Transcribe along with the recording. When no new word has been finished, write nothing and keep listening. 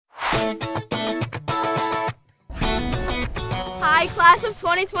Hi, class of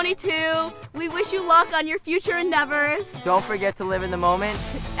 2022. We wish you luck on your future endeavors. Don't forget to live in the moment.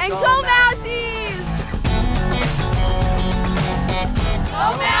 And go Mounties!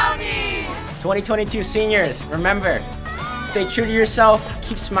 Go Mounties! 2022 seniors, remember, stay true to yourself,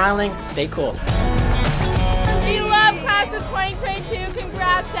 keep smiling, stay cool. We love class of 2022.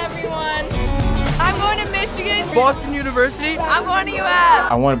 Congrats, everyone. I'm going to Michigan. Boston University. I'm going to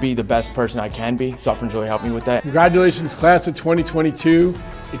UF. I want to be the best person I can be. Suffern's really helped me with that. Congratulations, class of 2022.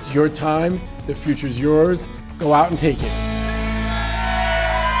 It's your time. The future's yours. Go out and take it.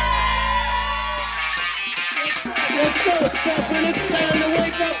 Let's go, Suffern. It's time to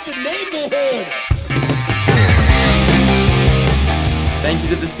wake up the neighborhood. Thank you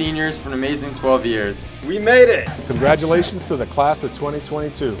to the seniors for an amazing 12 years. We made it! Congratulations to the class of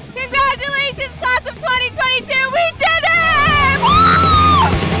 2022. Congratulations, class of 2022. We did it! Woo!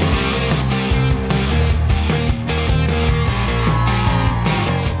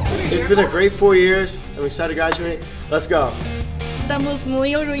 It's been a great 4 years, and we're excited to graduate. Let's go. Estamos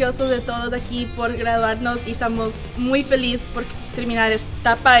muy orgullosos de todos aquí por graduarnos y estamos muy felices por terminar esta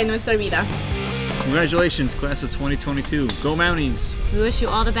etapa en nuestra vida. Congratulations, class of 2022. Go Mounties! We wish you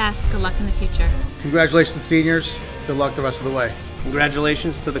all the best. Good luck in the future. Congratulations, seniors. Good luck the rest of the way.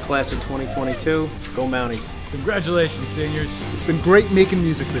 Congratulations to the class of 2022. Go Mounties. Congratulations, seniors. It's been great making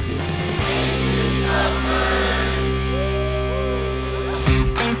music with you.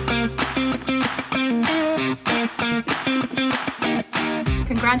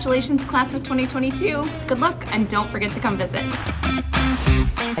 Congratulations, class of 2022. Good luck, and don't forget to come visit.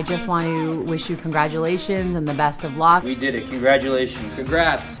 I just want to wish you congratulations and the best of luck. We did it. Congratulations.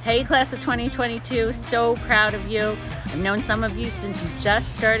 Congrats. Hey, class of 2022. So proud of you. I've known some of you since you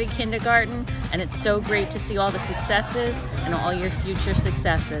just started kindergarten, and it's so great to see all the successes and all your future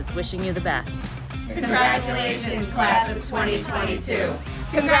successes. Wishing you the best. Congratulations, class of 2022.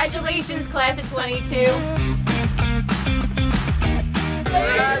 Congratulations, class of 22.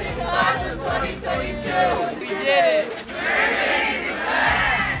 Congratulations, class of 2022. We did it.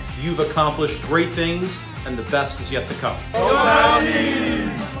 You've accomplished great things, and the best is yet to come. Go Mounties!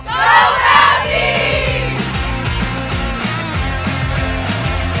 Go Mounties!